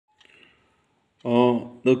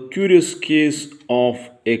The curious case of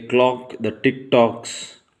a clock that tick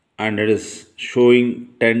tocks and it is showing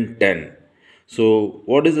 10:10. So,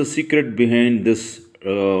 what is the secret behind this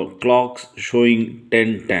clocks showing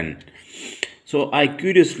 10:10? So, I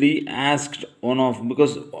curiously asked one of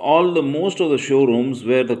because all the most of the showrooms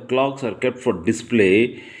where the clocks are kept for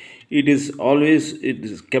display, it is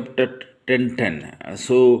kept at 10:10.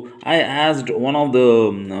 So I asked one of the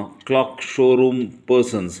clock showroom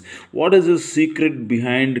persons, what is the secret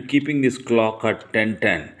behind keeping this clock at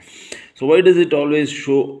 10:10? So why does it always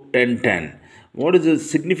show 10:10? What is the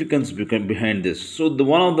significance behind this? So the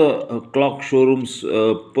one of the clock showrooms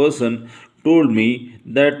person told me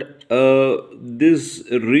that this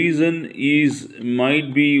reason is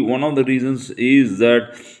might be one of the reasons is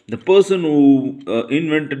that the person who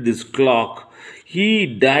invented this clock, he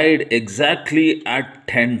died exactly at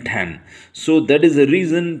 10:10. So that is a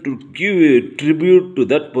reason to give a tribute to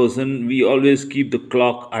that person. We always keep the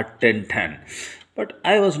clock at 10:10. But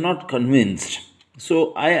I was not convinced.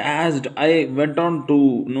 So I went on to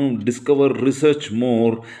discover, research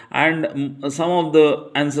more, and some of the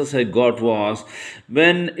answers I got was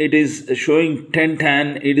when it is showing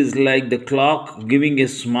 10:10, it is like the clock giving a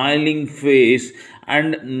smiling face and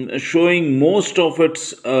showing most of its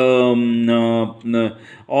all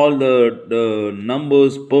the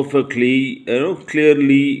numbers perfectly,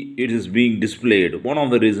 clearly it is being displayed. One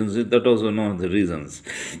of the reasons that was one of the reasons.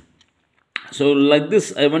 So like this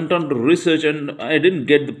I went on to research and I didn't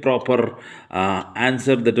get the proper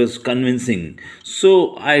answer that was convincing. So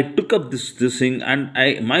I took up this thing and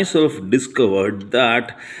I myself discovered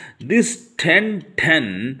that this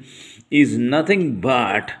 1010 is nothing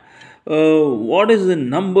but what is the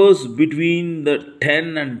numbers between the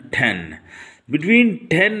 10 and 10. Between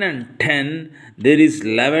 10 and 10 there is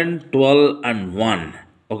 11, 12 and 1.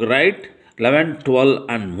 Okay, right? 11, 12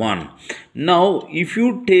 and 1. Now if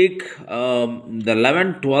you take the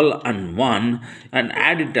 11, 12 and 1 and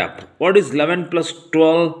add it up, what is 11 plus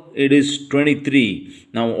 12? It is 23.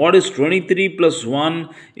 Now what is 23 plus 1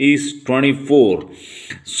 is 24.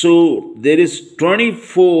 So there is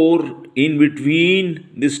 24 in between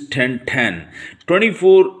this 10 10.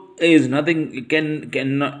 24 is nothing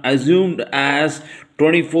can assumed as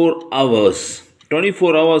 24 hours.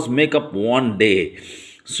 24 hours make up one day.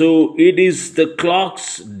 So it is the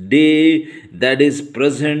clock's day that is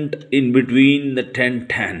present in between the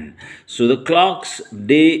 10:10. So the clock's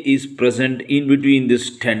day is present in between this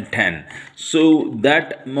 10:10. So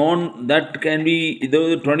that can be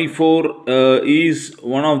the 24 is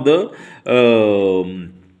one of the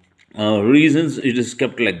reasons it is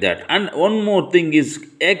kept like that. And one more thing is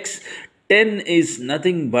x. 10 is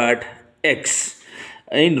nothing but x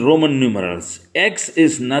in Roman numerals. X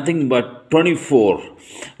is nothing but 24.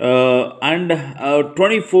 And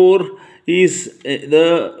 24 is the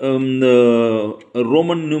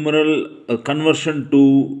Roman numeral conversion to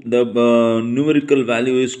the numerical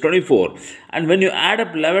value is 24. And when you add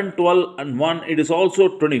up 11, 12 and 1, it is also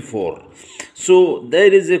 24. So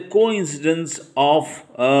there is a coincidence of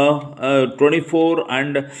 24,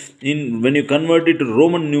 and in when you convert it to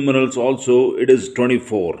Roman numerals also it is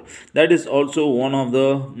 24. That is also one of the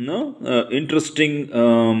interesting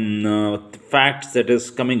facts that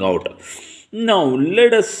is coming out. Now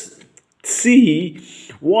let us see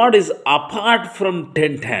what is apart from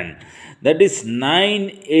 10:10. That is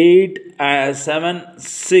 9, 8, 7,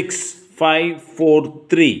 6, 5, 4,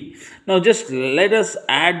 3. Now just let us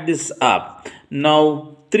add this up.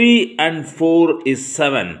 Now 3 and 4 is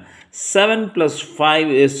 7. 7 plus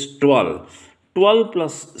 5 is 12. 12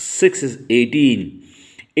 plus 6 is 18.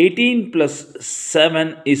 18 plus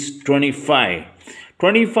 7 is 25.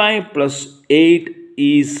 25 plus 8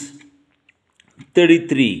 is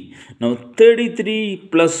 33. Now 33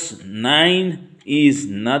 plus 9 is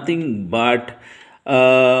nothing but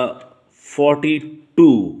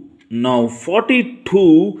 42. Now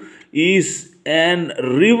 42 is an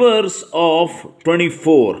reverse of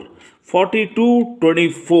 24. 42,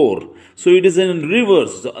 24. So it is in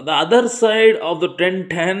reverse. The other side of the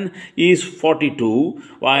 10:10 is 42,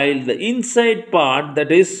 while the inside part,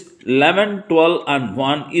 that is 11, 12 and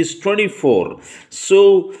 1 is 24.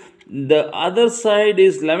 So the other side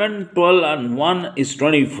is 11, 12 and 1 is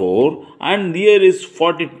 24, and here is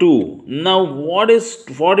 42. Now what is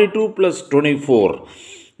 42 plus 24?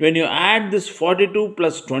 When you add this 42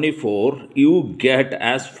 plus 24, you get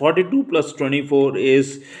as 42 plus 24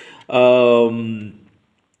 is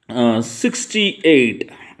 68,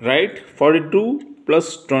 right? 42 plus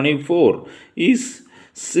 24 is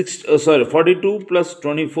 42 plus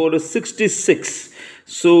 24 is 66.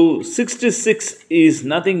 So 66 is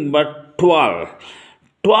nothing but 12.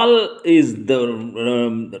 12 is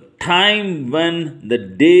the time when the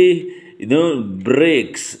day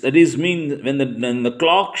breaks. That is mean when the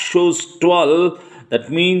clock shows 12, that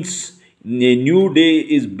means a new day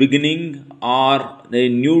is beginning, or a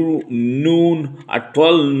new noon at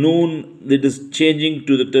 12 noon. It is changing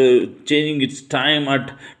to changing its time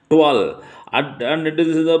at 12, and it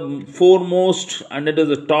is the foremost and it is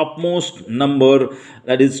the topmost number,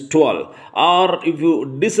 that is 12. Or if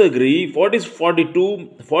you disagree, what is 42?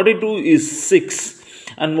 42 is 6.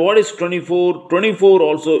 And what is 24? 24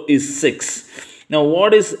 also is 6. Now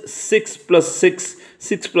what is 6 plus 6?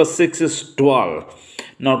 6 plus 6 is 12.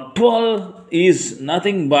 Now 12 is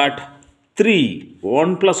nothing but 3.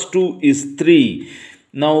 1 plus 2 is 3.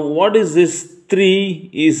 Now what is this? 3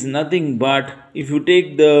 is nothing but, if you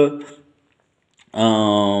take there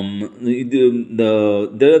are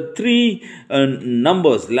three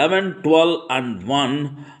numbers, 11, 12 and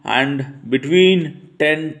 1, and between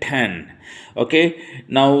 10, 10. Okay,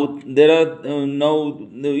 now there are now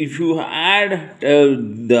if you add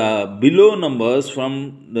the below numbers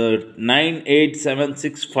from the 9, 8, 7,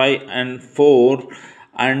 6, 5 and 4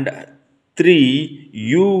 and 3,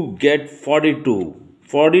 you get 42.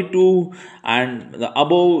 42, and the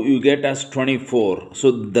above you get as 24.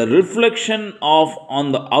 So the reflection of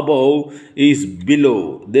on the above is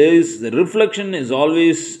below. There is the reflection is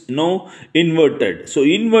always inverted. So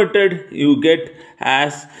inverted you get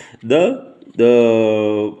as the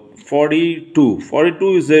 42.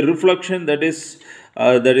 42 is a reflection that is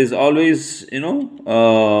always it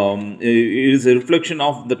is a reflection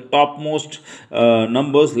of the topmost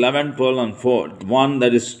numbers, 11, 12 and 4, 1,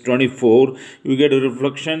 that is 24. You get a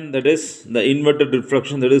reflection, that is the inverted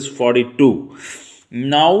reflection, that is 42.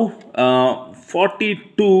 Now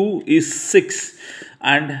 42 is 6,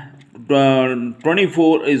 and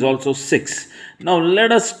 24 is also 6. Now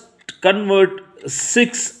let us convert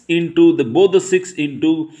 6 into both the 6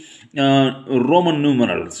 into Roman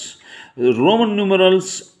numerals. Roman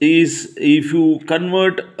numerals is, if you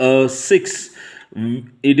convert 6,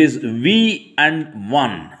 it is V and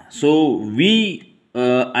 1. So V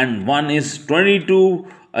and 1 is 22.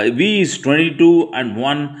 V is 22 and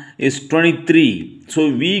 1 is 23. So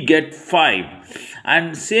we get 5.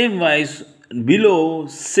 And same wise below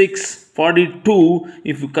 6, 42,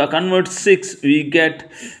 if you convert 6, we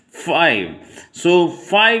get 5. So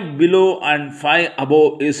 5 below and 5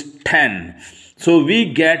 above is 10. So we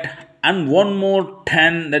get, and one more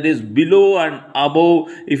 10, that is below and above.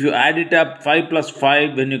 If you add it up, 5 plus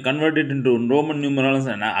 5, when you convert it into Roman numerals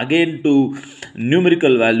and again to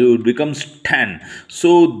numerical value, it becomes 10.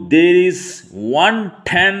 So there is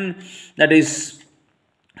 110 that is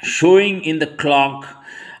showing in the clock,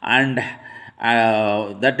 and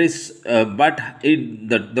that is but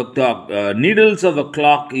the needles of the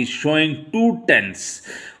clock is showing two tens.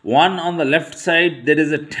 One on the left side there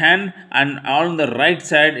is a 10, and on the right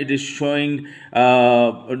side it is showing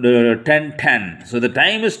the 10 10. So the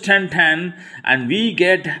time is 10 10, and we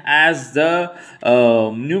get as the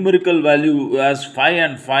numerical value as 5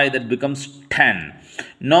 and 5, that becomes 10.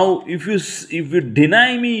 Now if you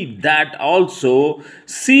deny me that also,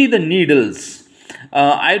 see the needles.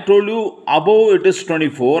 I told you above it is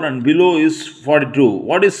 24 and below is 42.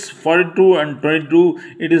 What is 42 and 22?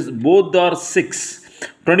 It is both are 6.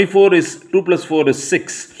 24 is 2 plus 4 is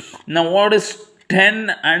 6. Now what is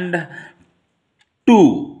 10 and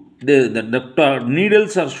 2? The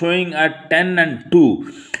needles are showing at 10 and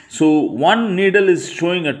 2. So one needle is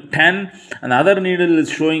showing at 10 and other needle is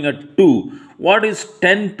showing at 2. What is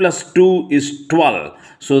 10 plus 2 is 12.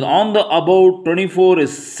 So on the above 24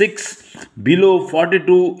 is 6, below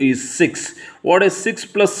 42 is 6. What is 6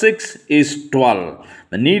 plus 6 is 12.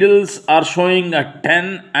 The needles are showing at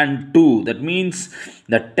 10 and 2. That means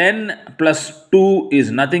the 10 plus 2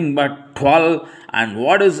 is nothing but 12. And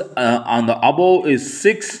what is on the above is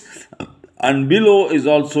 6 and below is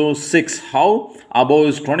also 6. How? Above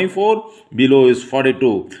is 24, below is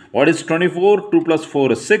 42. What is 24? 2 plus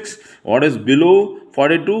 4 is 6. What is below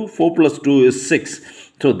 42? 4 plus 2 is 6.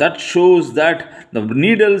 So that shows that the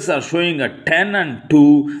needles are showing at 10 and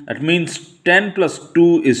 2. That means 10 plus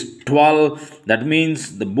 2 is 12. That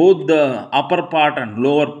means both the upper part and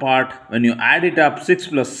lower part, when you add it up, 6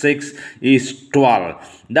 plus 6 is 12.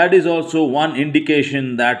 That is also one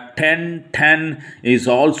indication that 10 10 is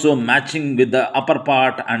also matching with the upper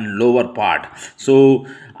part and lower part. So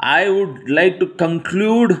I would like to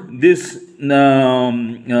conclude this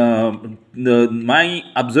my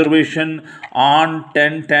observation on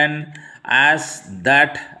 10 10 as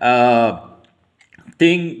that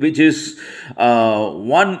thing, which is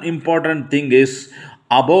one important thing is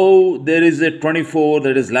Above there is a 24,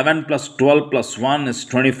 that is 11 plus 12 plus 1 is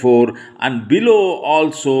 24, and below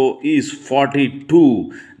also is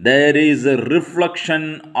 42. There is a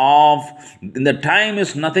reflection of, the time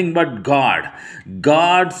is nothing but God.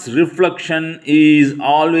 God's reflection is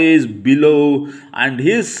always below, and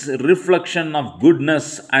his reflection of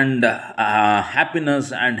goodness and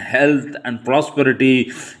happiness and health and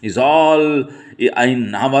prosperity is all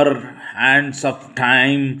in our hands of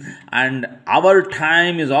time. And our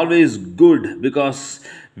time is always good because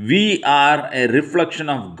we are a reflection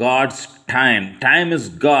of God's time. Time is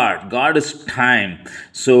God, God is time.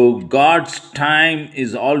 So God's time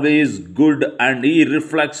is always good, and he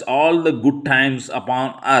reflects all the good times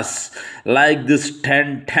upon us, like this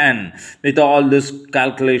 10:10 with all these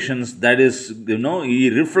calculations. That is, he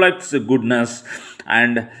reflects the goodness,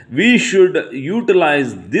 and we should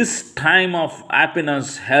utilize this time of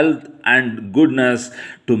happiness, health, and goodness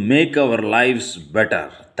to make our lives better.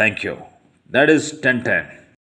 Thank you. That is 10:10.